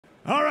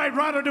All right,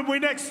 Rotterdam, we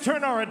next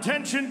turn our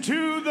attention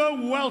to the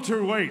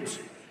welterweights.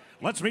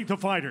 Let's meet the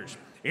fighters.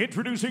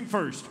 Introducing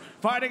first,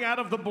 fighting out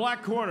of the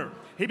black corner.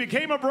 He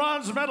became a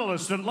bronze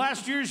medalist at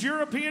last year's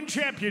European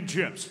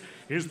Championships.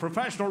 His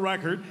professional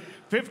record,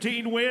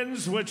 15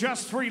 wins with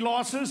just 3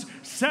 losses,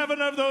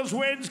 7 of those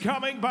wins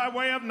coming by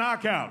way of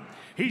knockout.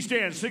 He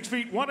stands 6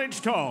 feet 1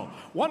 inch tall,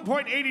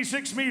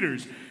 1.86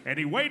 meters, and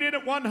he weighed in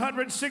at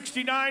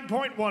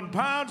 169.1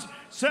 pounds,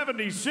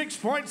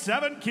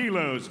 76.7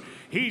 kilos.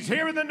 He's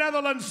here in the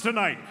Netherlands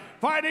tonight,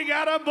 fighting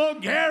out of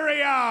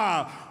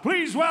Bulgaria.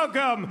 Please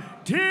welcome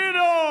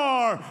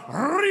Teodor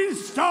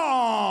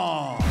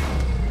Hristov.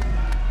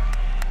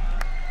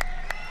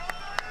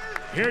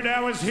 Here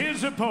now is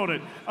his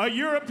opponent, a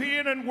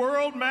European and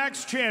world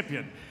max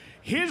champion.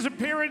 His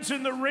appearance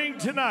in the ring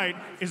tonight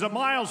is a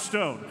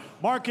milestone,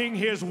 marking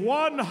his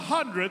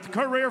 100th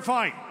career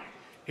fight.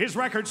 His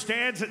record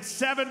stands at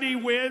 70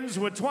 wins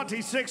with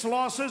 26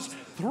 losses,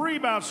 3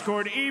 bouts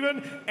scored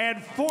even,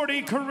 and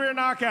 40 career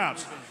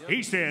knockouts.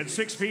 He stands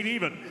 6 feet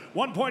even,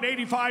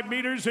 1.85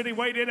 meters, and he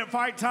weighed in at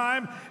fight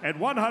time at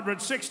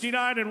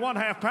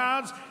 169.5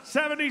 pounds,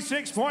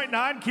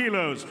 76.9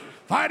 kilos.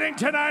 Fighting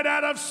tonight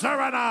out of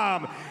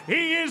Suriname,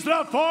 he is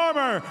the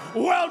former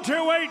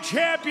welterweight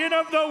champion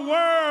of the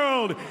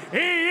world.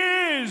 He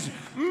is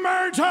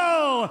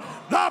Murthel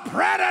the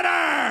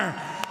Predator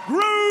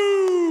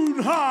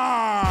Groenhart.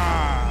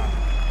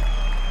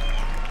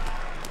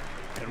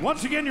 And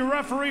once again, your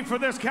referee for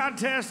this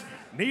contest,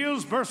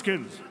 Niels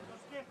Burskens.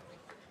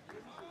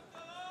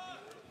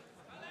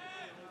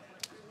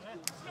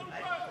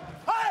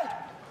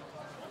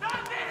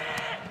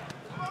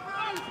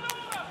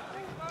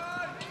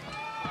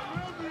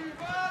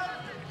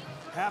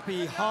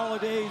 Happy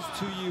holidays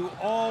to you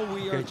all.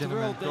 We are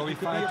thrilled that you could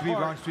be a part 3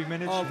 rounds, 3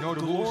 minutes. You know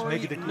the rules.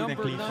 Make it a clean and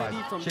clean fight.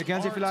 Shake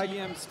hands if you like.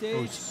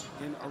 Stage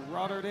in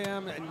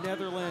Rotterdam,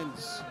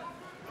 Netherlands.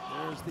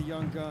 There's the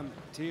young gun,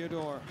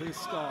 Teodor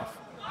Hristov.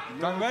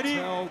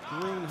 Murthel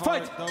Groenhart,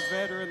 fight. The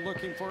veteran,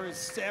 looking for his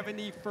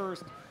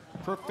 71st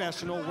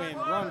professional win.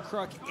 Ron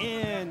Kruk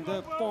and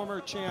the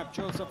former champ,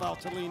 Joseph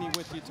Altolini,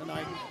 with you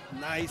tonight.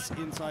 Nice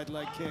inside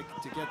leg kick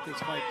to get this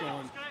fight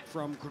going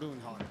from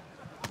Groenhart.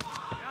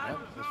 Yep,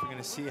 we're going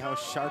to see how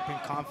sharp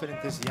and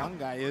confident this young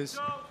guy is.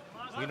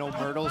 We know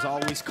Murthel's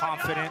always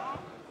confident,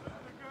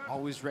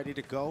 always ready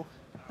to go.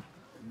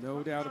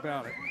 No doubt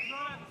about it.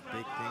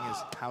 Big thing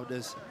is, how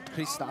does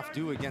Hristov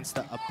do against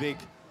a big,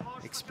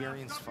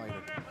 experienced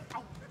fighter?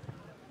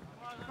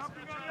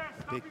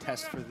 Big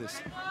test for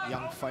this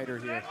young fighter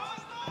here.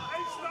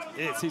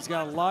 He's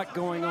got a lot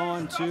going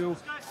on, too.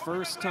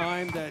 First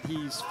time that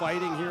he's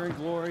fighting here in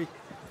Glory.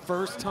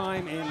 First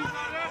time in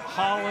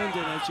Holland,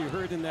 and as you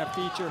heard in that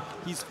feature,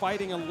 he's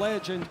fighting a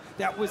legend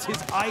that was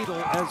his idol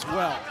as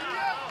well.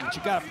 But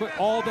you got to put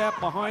all that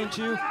behind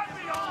you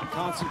and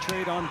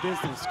concentrate on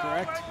business,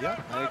 correct? Yeah,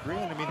 I agree.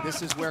 And I mean,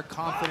 this is where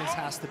confidence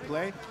has to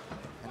play,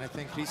 and I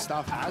think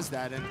Hristov has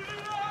that. And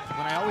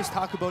when I always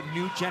talk about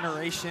new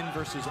generation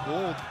versus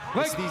old,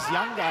 it's these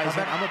young guys,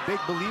 and I'm a big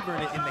believer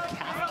in the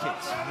calf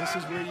kicks. And this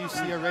is where you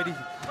see already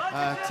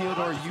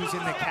Teodor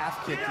using the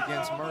calf kick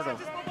against Murthel.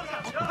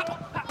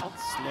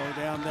 Slow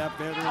down that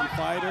veteran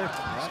fighter,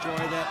 destroy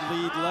that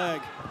lead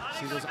leg.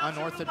 See those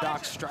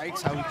unorthodox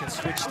strikes, how he can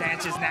switch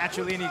stances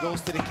naturally, and he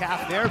goes to the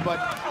calf there, but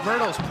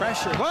Murthel's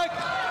pressure.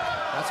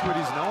 That's what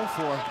he's known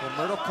for. When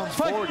Murthel comes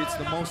forward, it's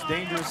the most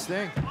dangerous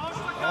thing.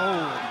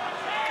 Oh,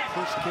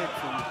 push kick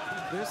from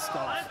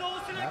Hristov.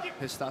 Yep,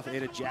 Hristov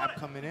ate a jab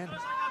coming in.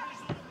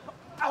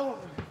 I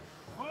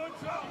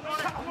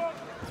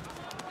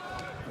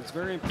was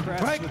very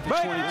impressed with the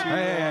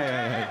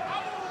 22-year-old.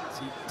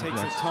 He takes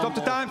a tumble.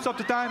 Stop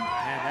the time.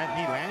 Man, that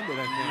knee landed,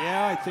 I think.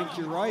 Yeah, I think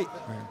you're right.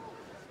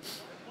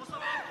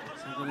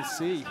 We're going to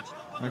see.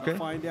 Okay. We'll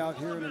find out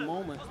here in a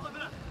moment.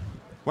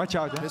 Watch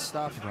out. This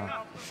stuff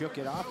shook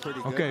it off pretty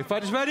good. Okay,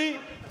 fighters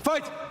ready?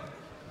 Fight!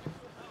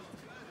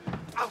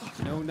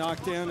 No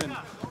knockdown, and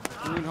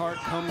Groenhart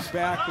comes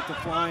back with the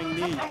flying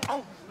knee.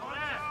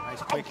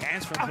 Nice quick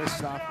hands from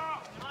Hristov.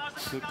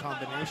 Good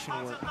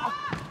combination work.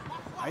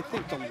 I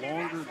think the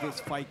longer this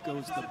fight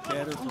goes, the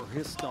better for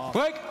Hristov.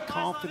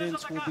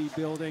 Confidence will be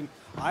building.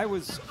 I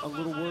was a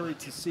little worried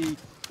to see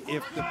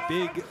if the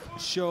big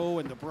show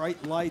and the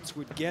bright lights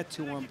would get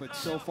to him, but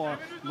so far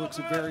looks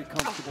very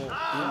comfortable in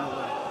the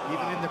ring.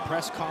 Even in the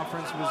press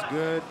conference was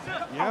good.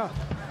 Yeah.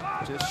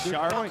 Just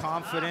sharp,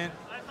 confident.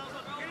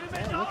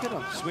 Man, look at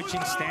him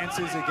switching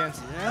stances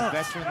against a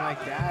veteran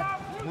like that.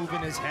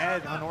 Moving his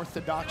head,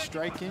 unorthodox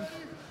striking.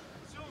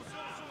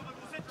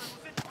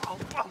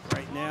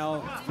 Right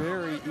now,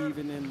 very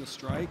even in the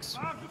strikes.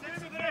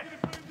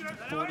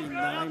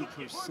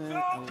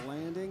 49% of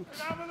landing.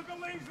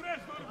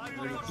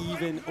 An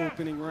even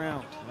opening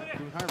round.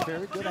 Groenhart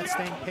very good at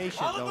staying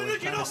patient, though, and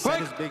trying to set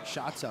his big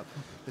shots up.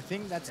 The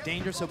thing that's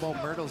dangerous about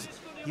Murthel is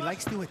he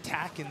likes to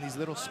attack in these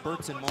little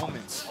spurts and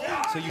moments.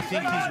 So you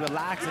think he's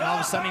relaxed, and all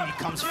of a sudden he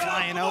comes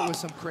flying out with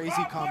some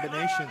crazy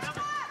combinations.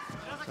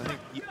 So I think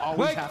you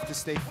always have to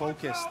stay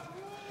focused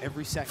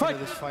every second of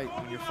this fight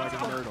when you're fighting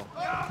Murthel.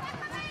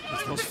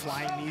 Those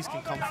flying knees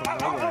can come from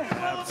nowhere.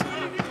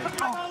 Absolutely.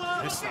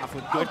 Hristov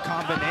with good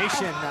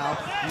combination now,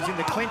 using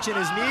the clinch in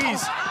his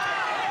knees.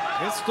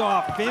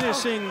 Hristov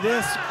finishing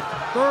this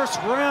first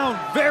round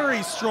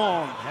very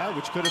strong. Yeah,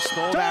 which could have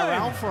stole that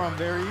round for him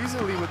very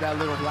easily with that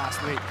little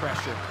last late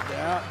pressure.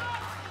 That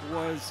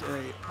was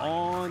an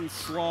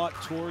onslaught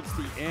towards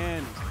the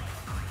end.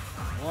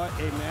 What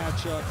a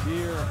matchup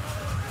here.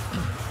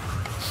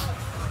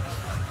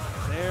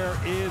 There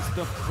is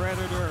the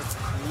Predator.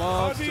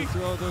 Loves to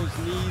throw those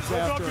knees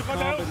after a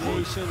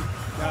combination.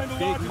 Got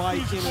Big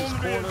Mike in his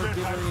corner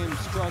giving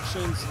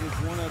instructions. Is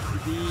one of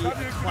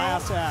the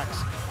class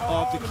acts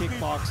of the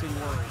kickboxing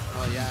world.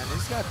 Oh yeah, and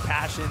he's got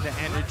passion, the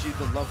energy,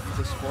 the love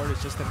for the sport.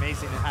 It's just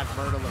amazing to have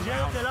Murthel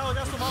around.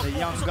 The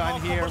young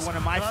gun here, one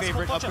of my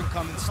favorite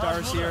up-and-coming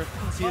stars here,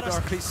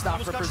 Teodor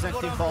Hristov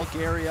representing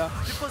Bulgaria.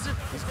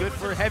 He's good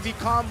for heavy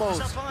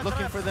combos,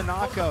 looking for the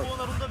knockout.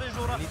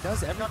 And he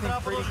does everything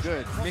pretty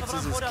good.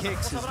 Mixes his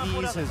kicks, his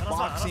knees, his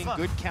boxing,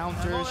 good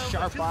counters,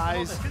 sharp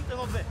eyes.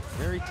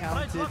 Very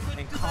talented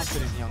and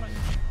confident young man.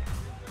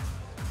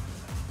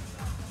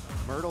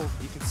 Murthel,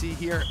 you can see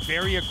here,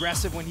 very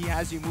aggressive when he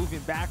has you moving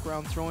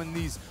background, throwing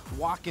these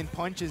walk-in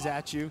punches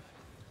at you.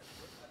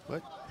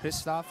 But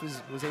Hristov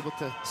was able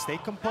to stay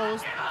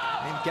composed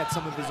and get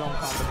some of his own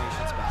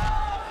combinations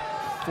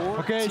back.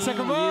 14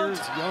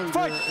 years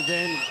younger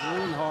than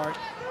Groenhart.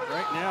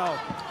 Right now,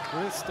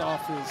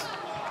 Hristov is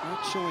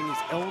not showing his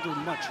elder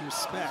much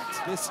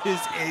respect. This is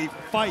a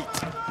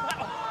fight.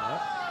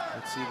 Yep.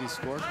 Let's see these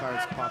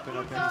scorecards popping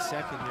up any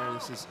second here.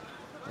 This is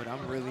what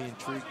I'm really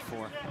intrigued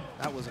for.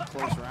 That was a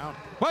close round.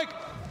 Mike!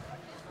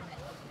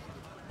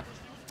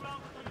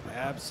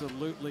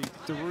 Absolutely.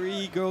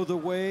 3 go the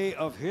way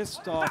of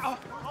Hristov,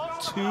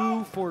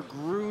 2 for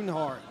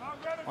Groenhart.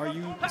 Are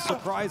you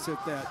surprised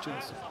at that,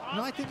 Joseph?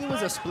 No, I think it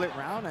was a split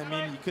round. I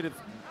mean, you could have,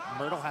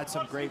 Murthel had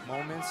some great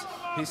moments.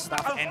 His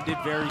stuff ended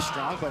very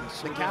strong, but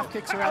the calf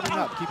kicks are adding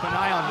up. Keep an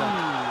eye on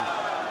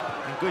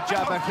them. And good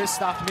job by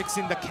Hristov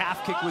mixing the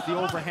calf kick with the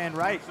overhand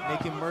right,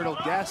 making Murthel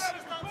guess.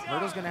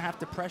 Murthel's gonna have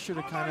to pressure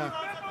to kind of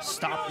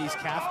stop these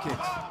calf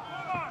kicks.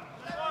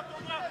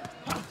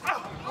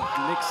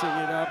 Mixing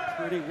it up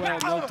pretty well,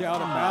 no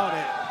doubt about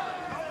it.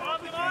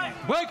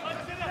 Mike!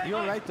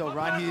 You're right though,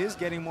 Ron, he is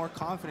getting more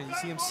confident. You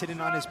see him sitting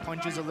on his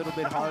punches a little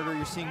bit harder.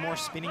 You're seeing more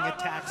spinning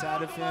attacks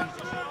out of him.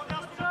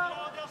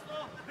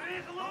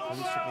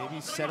 Maybe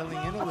he's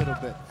settling in a little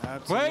bit.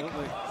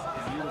 Absolutely.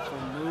 Beautiful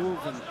move,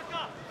 and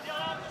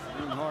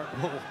Groenhart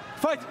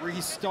will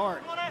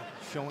restart.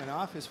 Showing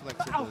off his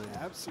flexibility.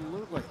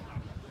 Absolutely.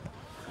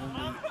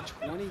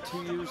 Only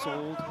 22 years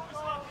old.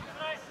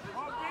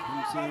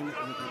 Comes in with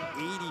an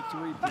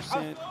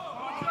 83%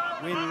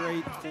 win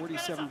rate,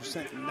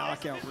 47%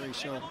 knockout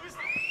ratio.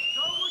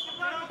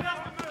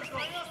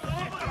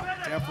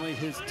 Definitely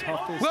his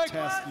toughest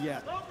test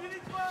yet.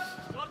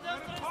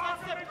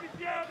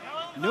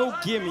 No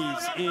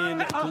gimmies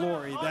in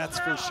Glory, that's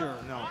for sure.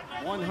 No.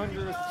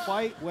 100th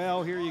fight,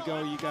 well, here you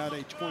go. You got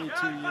a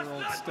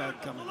 22-year-old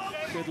stud coming up.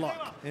 Good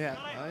luck. Yeah,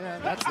 oh yeah,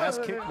 that's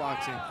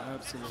kickboxing.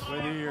 Absolutely.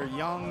 Whether you're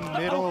young,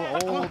 middle,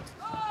 old,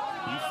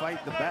 you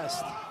fight the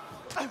best.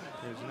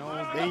 There's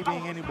no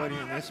babying anybody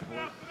in this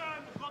sport.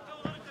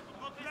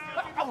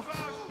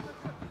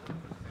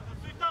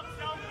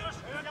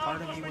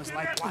 Part of me was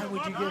like, why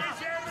would you give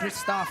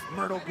Hristov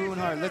Murthel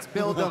Groenhart? Let's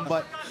build him,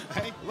 but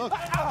hey, look,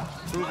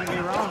 proving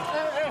me wrong.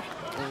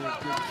 Good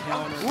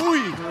counter.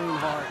 Ooh!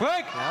 Groenhart.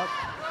 Quick! Yep.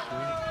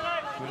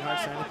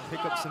 Groenhart's trying to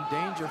pick up some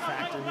danger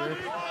factor here.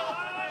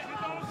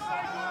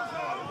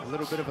 A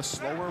little bit of a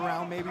slower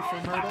round maybe for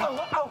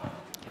Murthel.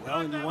 Well,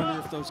 and you wonder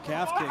if those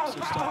calf kicks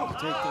are starting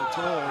to take their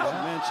toll, as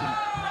you mentioned.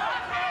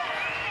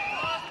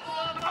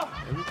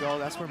 There we go.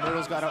 That's where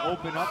Murthel's got to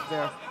open up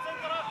there.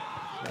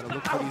 Got to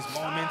look for these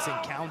moments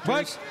and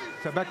counters.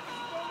 Step back.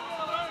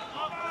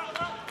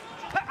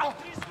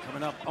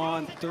 Coming up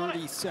on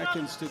 30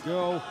 seconds to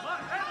go.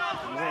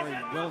 Glory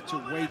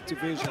welterweight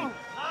division.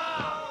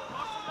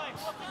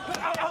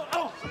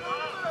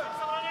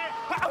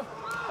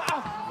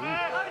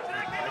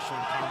 Pressure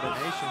and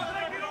combination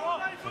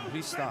from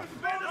Hristov.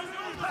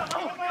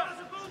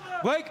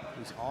 Mike!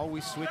 He's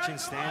always switching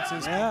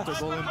stances,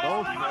 comfortable in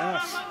both.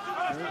 Yes.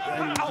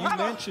 And you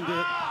mentioned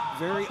it,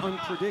 very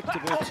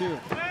unpredictable too.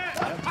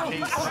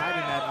 Takes pride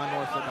in that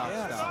unorthodox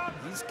style.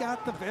 He's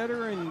got the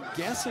veteran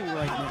guessing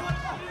right now.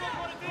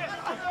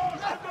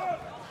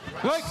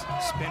 Mike!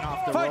 Spin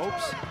off the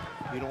ropes.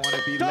 You don't want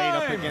to be laid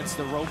up against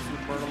the ropes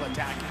with Murthel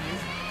attacking you.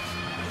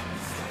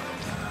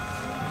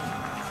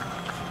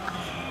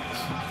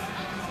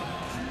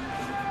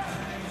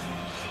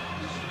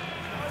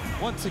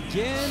 Once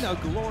again,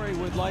 Glory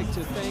would like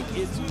to thank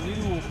its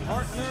new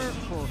partner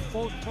for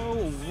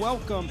photo.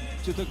 Welcome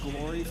to the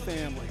Glory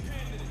family.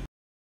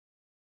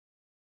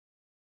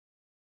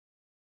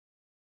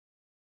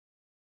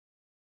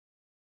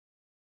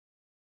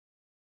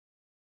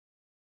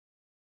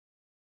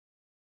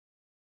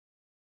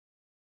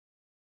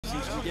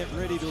 As we get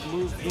ready to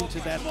move into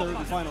that third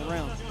and final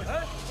round.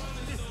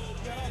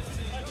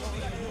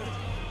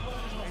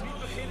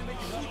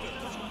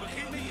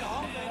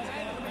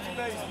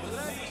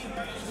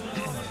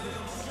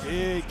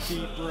 Big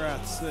deep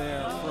breaths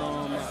there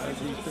from the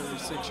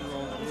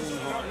 36-year-old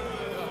Groenhart.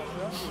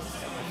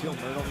 I feel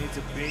Murthel needs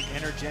a big,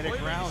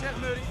 energetic round.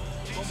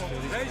 He's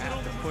gonna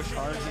have to push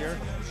hard here.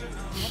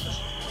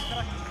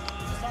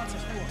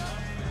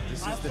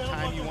 This is the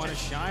time you want to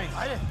shine.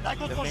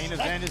 The main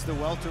event is the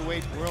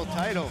welterweight world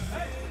title.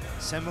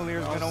 Semelier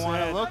is going to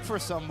want to look for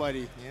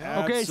somebody.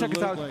 Yeah. Okay, check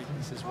it out.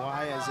 This is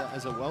why,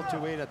 as a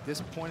welterweight at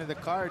this point of the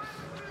card,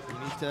 you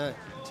need to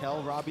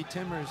tell Robbie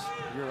Timmers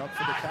you're up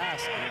for the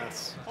task.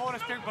 Yes.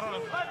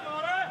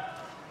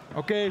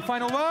 Okay,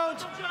 final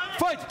round,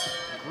 fight!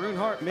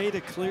 Groenhart made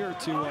it clear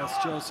to us,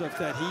 Joseph,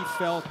 that he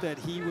felt that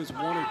he was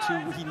one or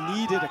two, he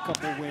needed a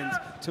couple wins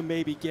to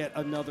maybe get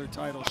another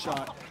title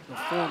shot. The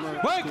former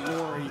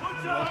Glory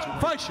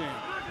welterweight champ.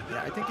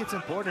 Yeah, I think it's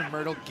important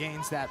Murthel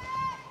gains that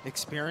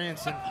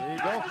experience, and there you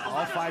go.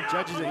 All 5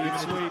 judges are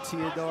even with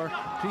Teodor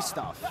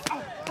Hristov.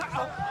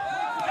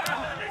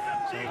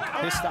 So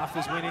Hristov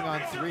is winning on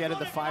 3 out of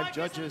the 5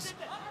 judges.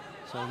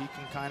 So he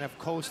can kind of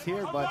coast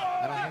here, but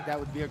I don't think that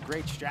would be a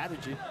great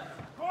strategy.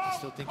 I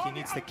still think he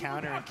needs to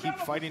counter and keep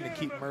fighting to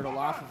keep Murthel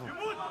off of him.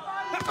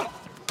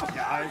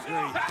 Yeah, I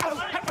agree.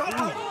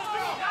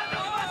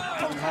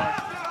 Groenhart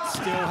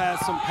still has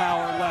some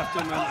power left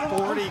in him.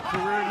 40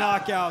 career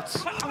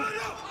knockouts.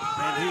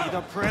 And he,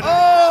 the Predator,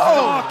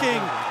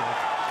 stalking,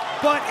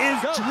 but is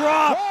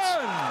dropped.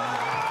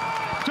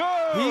 1,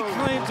 2, he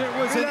claims it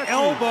was an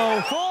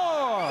elbow. 4,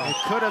 it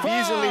could have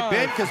easily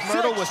been because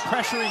Murthel was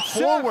pressuring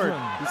forward.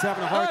 He's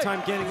having a hard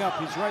time getting up.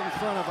 He's right in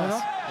front of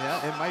us.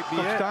 Yeah, it might be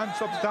stop it. time,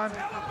 stop time.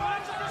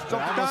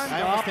 Stop time.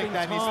 I almost think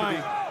that needs to be.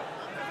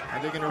 Are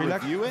they going to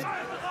review it?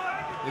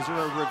 Is there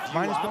a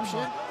review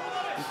option?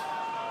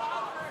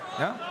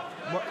 Yeah.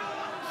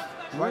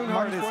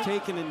 Groenhart has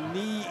taken a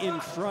knee in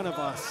front of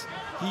us.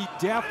 He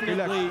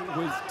definitely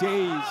was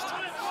dazed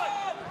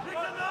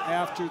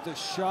after the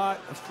shot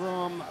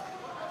from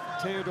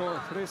Teodor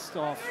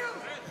Hristov.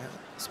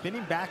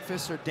 Spinning back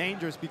fists are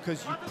dangerous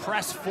because you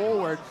press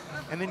forward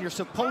and then you're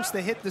supposed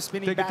to hit the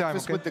spinning back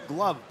fist with the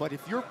glove. But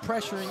if you're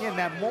pressuring in,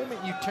 that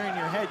moment you turn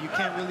your head, you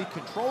can't really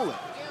control it.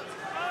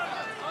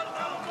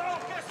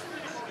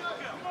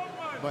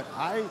 But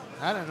I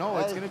don't know,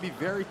 it's going to be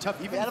very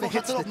tough. Even if it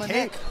hits the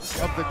tape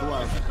of the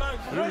glove.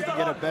 Here we can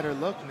get a better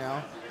look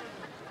now.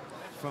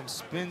 From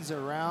spins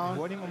around.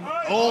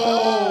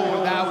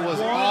 Oh, that was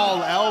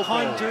all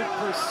elbow.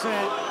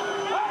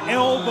 100%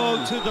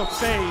 elbow to the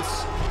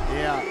face.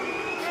 Yeah,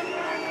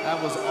 that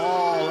was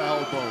all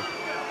elbow.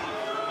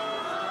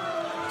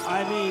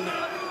 I mean,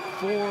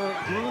 for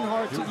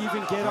Groenhart to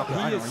even get up,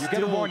 he is you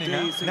get a warning.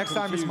 dazed. Next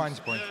time it's minus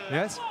point.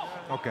 Yes?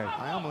 Okay.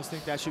 I almost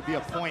think that should be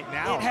a point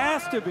now. It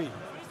has to be.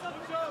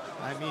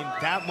 I mean,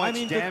 that much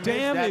damage,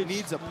 that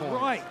needs a point.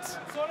 Right.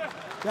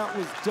 That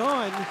was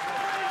done.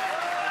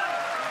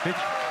 But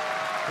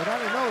I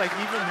don't know, like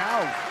even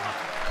now,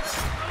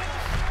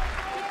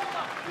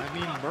 I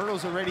mean,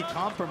 Murthel's already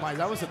compromised.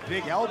 That was a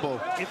big elbow.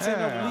 It's an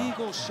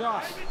illegal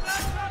shot.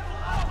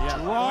 Yeah,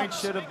 the point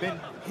should have been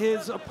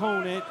his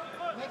opponent.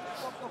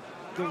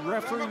 The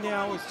referee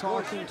now is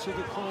talking to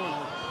the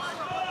corner.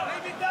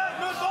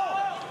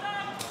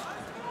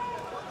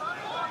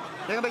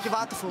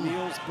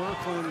 Niels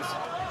Berkland,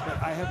 but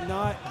I have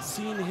not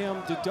seen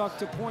him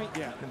deduct a point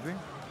yet.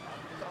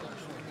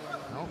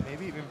 No,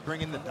 maybe even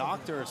bring in the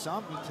doctor or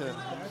something to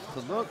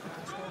look.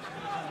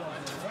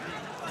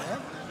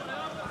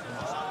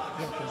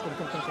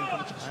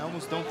 I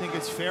almost don't think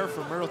it's fair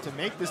for Murthel to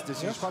make this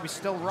decision. He's probably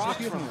still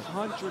rocking from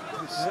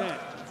 100%.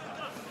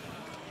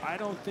 I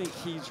don't think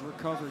he's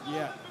recovered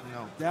yet.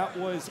 No. That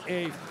was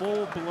a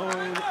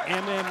full-blown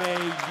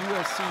MMA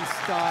UFC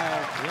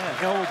style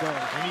elbow.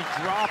 And he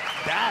dropped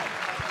that.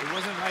 It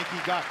wasn't like he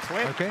got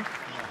clipped. Okay.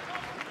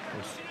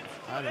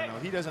 I don't know.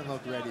 He doesn't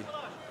look ready.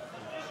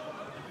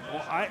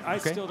 Well, I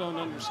still don't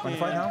understand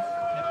fight now?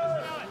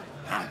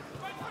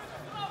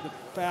 the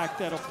fact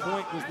that a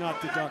point was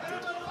not deducted.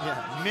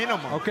 Yeah,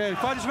 minimum. Okay,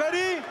 fight is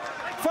ready.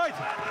 Fight.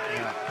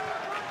 Yeah.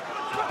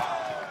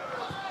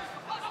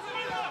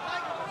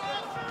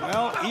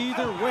 Well,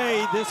 either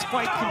way, this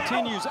fight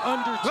continues.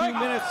 Under 2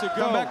 minutes to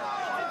go. Come back.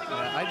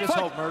 Yeah, I just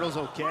hope Murthel's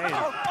okay and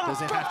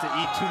doesn't have to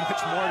eat too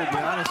much more, to be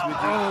honest with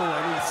you. Oh,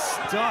 and he's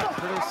stuck.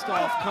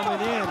 Hristov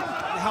coming in.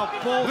 Now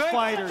both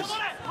fighters.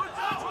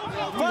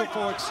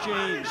 Beautiful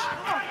exchange.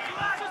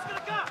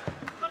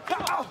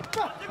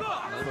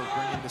 Murthel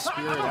bringing the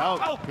spirit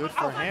out. Good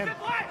for him.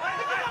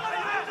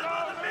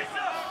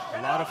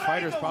 A lot of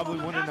fighters probably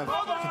wouldn't have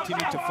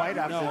continued to fight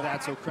after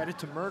that, so credit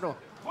to Murthel.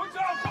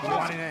 He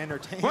wanted to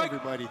entertain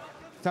everybody.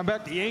 Time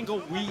back. The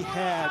angle we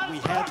had to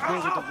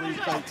go to the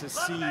replay to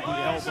see the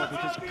elbow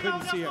because you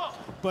couldn't see it,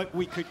 but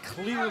we could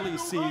clearly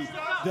see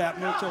that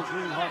Murthel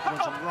Groenhart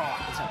was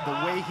rocked. The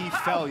way he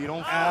fell, you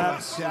don't fall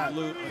like that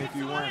if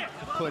you weren't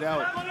put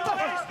out.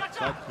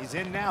 But he's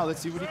in now. Let's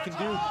see what he can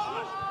do.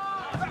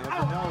 You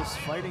never know. It's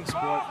fighting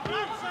sport.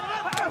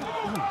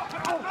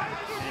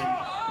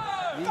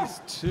 And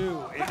these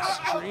two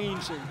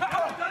exchanging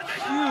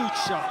huge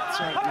shots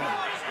right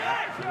now.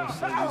 He's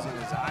still using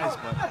his eyes,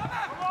 but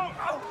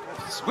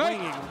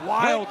Swinging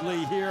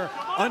wildly here,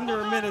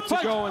 under a minute to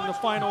go in the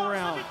final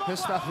round.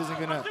 Hristov isn't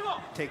gonna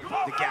take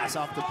the gas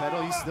off the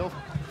pedal. He's still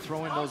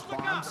throwing those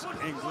bombs.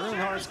 And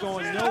Groenhart's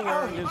going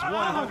nowhere in his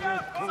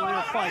 100th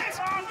career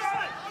fight.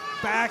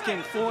 Back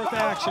and forth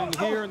action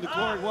here in the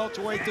Glory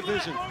welterweight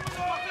division.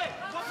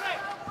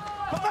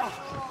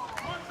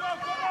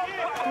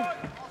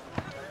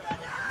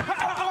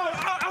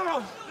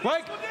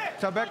 Wait,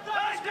 step back.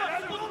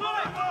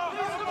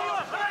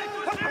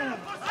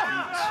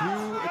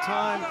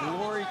 Two-time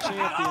Glory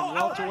champion,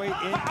 welterweight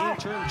and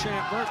interim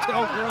champ,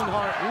 Murthel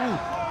Groenhart.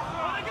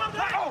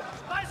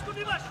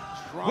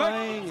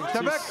 Trying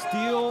to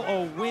steal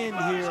a win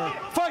here.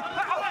 Fight!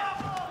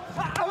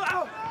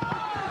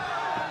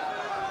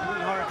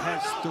 Groenhart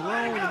has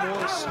thrown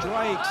more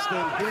strikes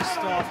than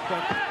Hristov,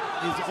 but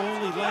is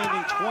only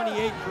landing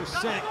 28%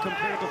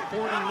 compared to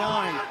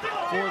 49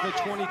 for the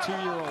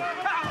 22-year-old.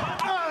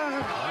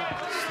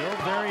 Still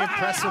very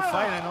impressive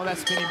fight. I know that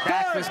spinning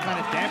back fist kind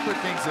of dampened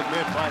things a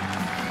bit, but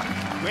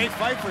great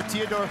fight for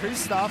Teodor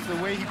Hristov, the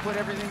way he put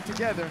everything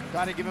together.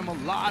 Got to give him a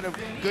lot of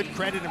good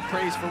credit and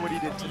praise for what he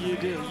did today. You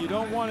do. You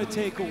don't want to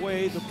take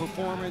away the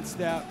performance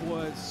that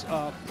was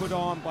put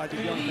on by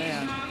the young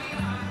man.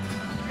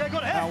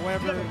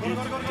 However, it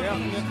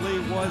definitely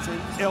was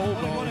an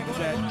elbow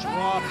that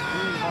dropped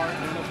Groenhart,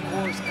 and of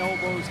course,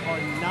 elbows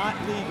are not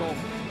legal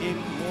in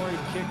Glory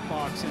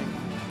kickboxing.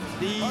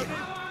 The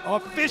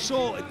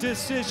official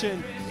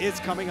decision is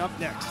coming up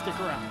next. Stick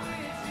around.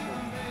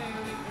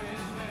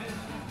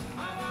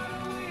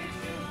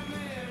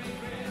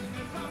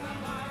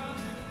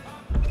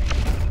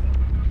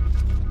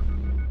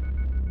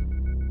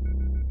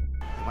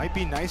 It might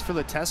be nice for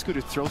Letescu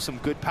to throw some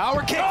good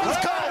power kicks.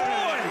 Let's go!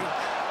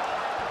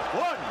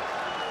 1,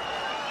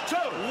 2,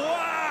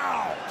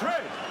 wow, 3.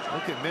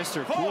 Look at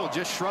Mr. Cool,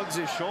 just shrugs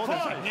his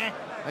shoulders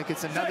like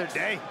it's another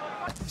day.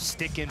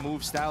 Stick and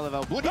move style of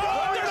elbow. Look at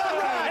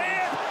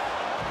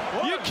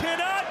You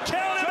cannot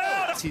count him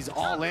out. He's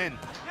all in.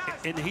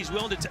 And he's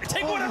willing to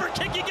take whatever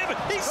kick you give him.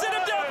 He set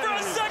him down for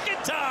a second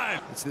time.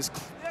 It's this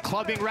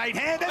clubbing right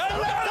hand. And the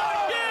left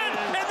hook again,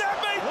 and that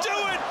may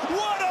do it.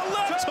 What a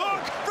left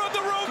hook from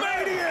the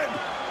Romanian.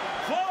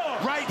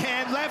 4. Right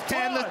hand, left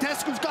hand.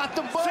 Letescu's got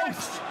them both.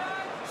 6,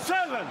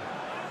 7,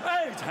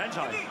 8. Hands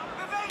high.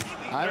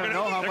 I don't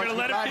know how much they're going to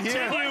let him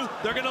continue.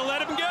 They're going to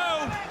let him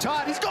go.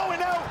 Todd, he's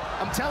going out.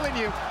 I'm telling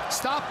you,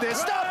 stop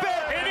this. Stop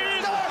it. It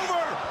is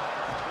over.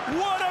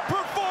 What a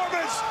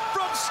performance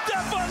from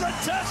Stefan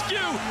Letescu.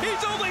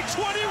 He's only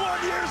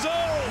 21 years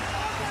old.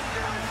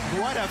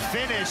 What a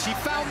finish. He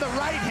found the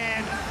right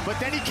hand, but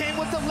then he came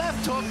with the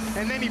left hook,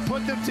 and then he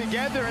put them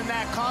together in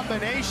that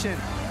combination.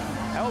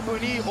 Elbow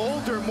knee,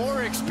 older,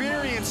 more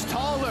experienced,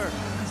 taller,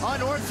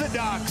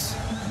 unorthodox.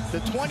 The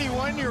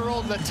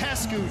 21-year-old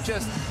Letescu,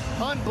 just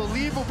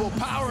unbelievable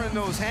power in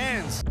those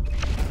hands.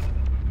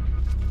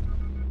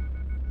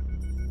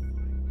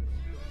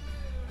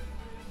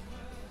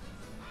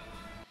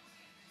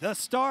 The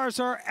stars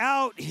are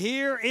out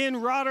here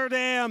in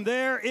Rotterdam.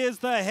 There is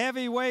the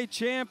heavyweight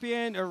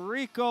champion,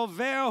 Rico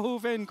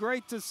Verhoeven.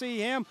 Great to see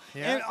him,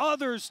 and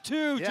others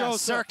too,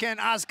 Joseph. Serkan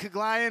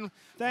Azkaglayan,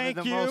 Thank one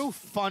of the you. most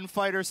fun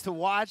fighters to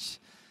watch.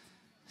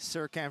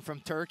 Serkan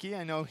from Turkey.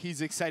 I know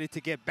he's excited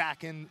to get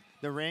back in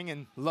the ring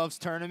and loves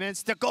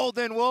tournaments. The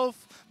Golden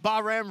Wolf,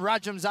 Barem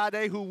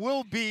Rajamzadeh, who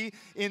will be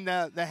in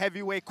the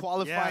heavyweight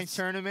qualifying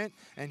tournament,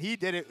 and he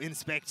did it in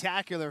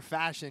spectacular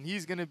fashion.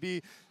 He's going to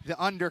be the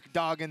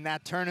underdog in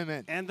that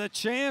tournament. And the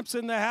champs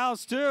in the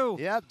house, too.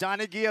 Yep,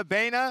 Donaghy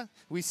Abena.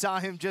 We saw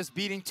him just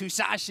beating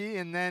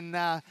Tusashi, and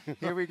then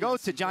here we go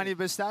to Johnny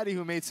Bastati,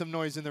 who made some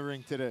noise in the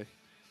ring today.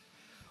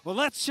 Well,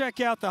 let's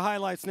check out the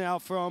highlights now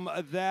from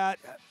that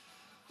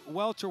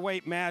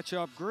welterweight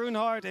matchup.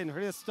 Groenhart and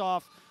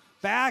Hristov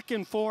back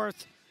and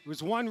forth. It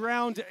was one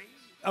round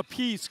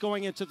apiece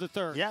going into the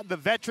third. Yeah, the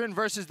veteran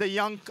versus the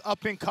young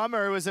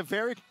up-and-comer. It was a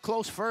very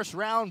close first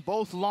round,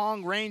 both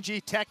long,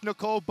 rangy,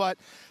 technical, but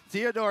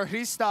Teodor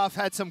Hristov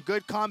had some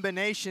good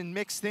combination,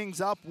 mixed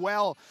things up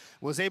well,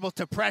 was able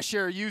to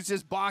pressure, use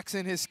his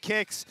boxing, his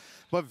kicks,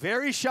 but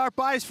very sharp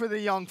eyes for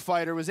the young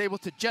fighter, was able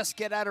to just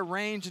get out of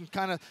range and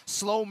kind of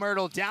slow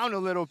Murthel down a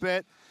little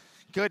bit.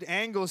 Good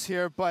angles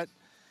here, but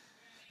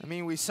I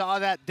mean, we saw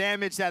that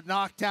damage, that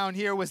knockdown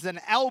here was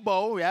an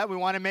elbow. Yeah, we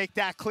want to make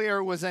that clear.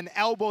 It was an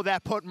elbow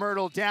that put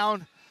Murthel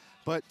down,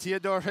 but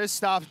Teodor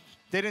Hristov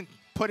didn't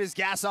put his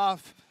gas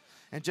off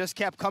and just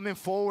kept coming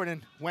forward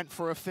and went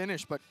for a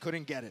finish, but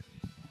couldn't get it.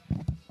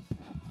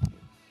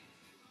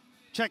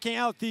 Checking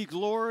out the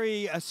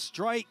Glory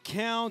strike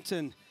count,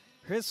 and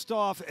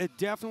Hristov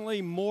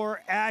definitely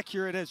more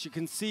accurate, as you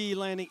can see,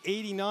 landing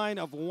 89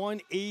 of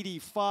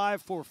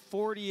 185 for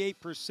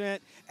 48%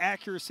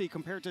 accuracy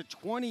compared to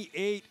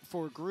 28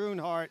 for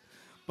Groenhart.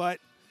 But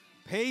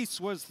pace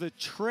was the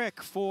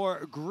trick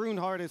for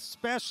Groenhart,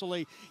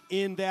 especially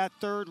in that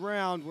third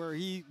round where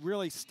he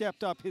really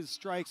stepped up his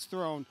strikes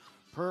thrown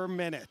per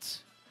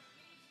minute.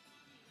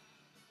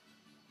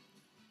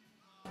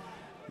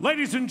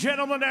 Ladies and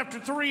gentlemen, after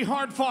 3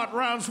 hard-fought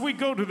rounds, we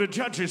go to the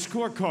judges'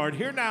 scorecard.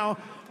 Here now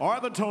are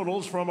the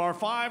totals from our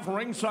 5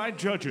 ringside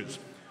judges.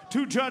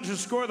 2 judges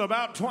score the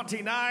bout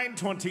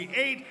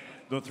 29-28.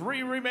 The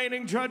 3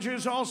 remaining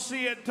judges all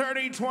see it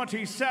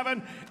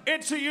 30-27.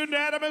 It's a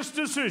unanimous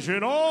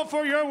decision, all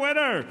for your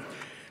winner,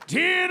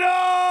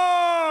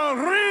 Teodor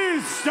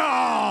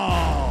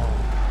Hristov.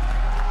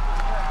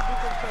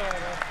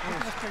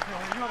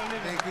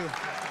 Thank you.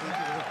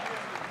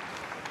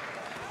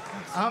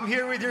 I'm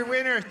here with your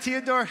winner,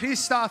 Teodor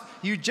Hristov.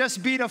 You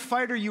just beat a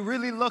fighter you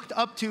really looked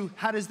up to.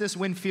 How does this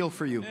win feel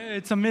for you?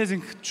 It's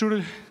amazing.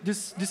 Truly,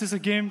 this is a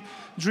game.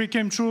 Dream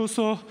came true.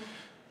 So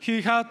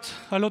he had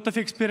a lot of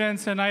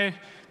experience, and I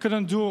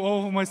couldn't do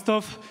all of my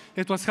stuff.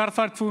 It was hard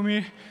fight for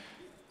me,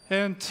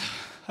 and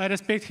I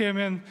respect him,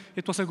 and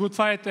it was a good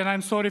fight. And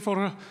I'm sorry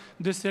for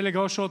this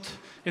illegal shot.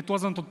 It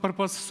wasn't on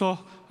purpose, so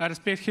I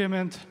respect him,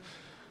 and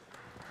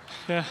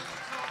yeah.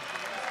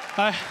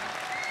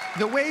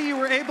 The way you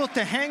were able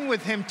to hang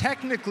with him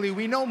technically,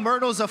 we know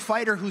Murthel's a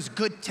fighter who's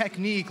good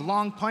technique,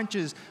 long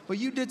punches, but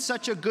you did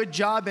such a good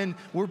job and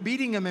we're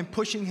beating him and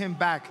pushing him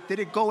back. Did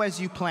it go as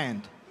you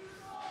planned?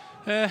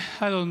 I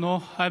don't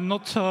know. I'm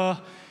not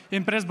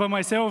impressed by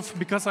myself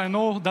because I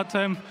know that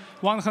I'm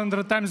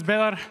 100 times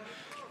better.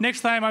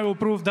 Next time I will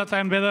prove that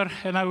I'm better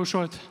and I will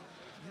show it.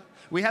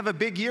 We have a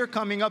big year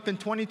coming up in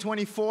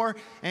 2024,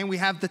 and we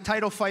have the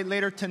title fight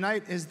later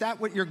tonight. Is that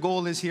what your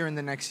goal is here in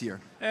the next year?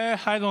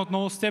 I don't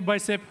know. Step by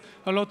step,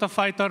 a lot of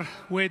fighters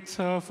wait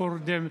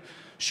for the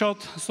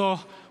shot. So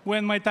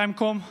when my time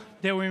comes,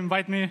 they will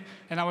invite me,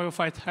 and I will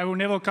fight. I will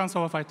never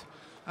cancel a fight.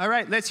 All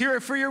right, let's hear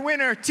it for your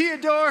winner,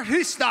 Teodor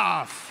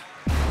Hristov.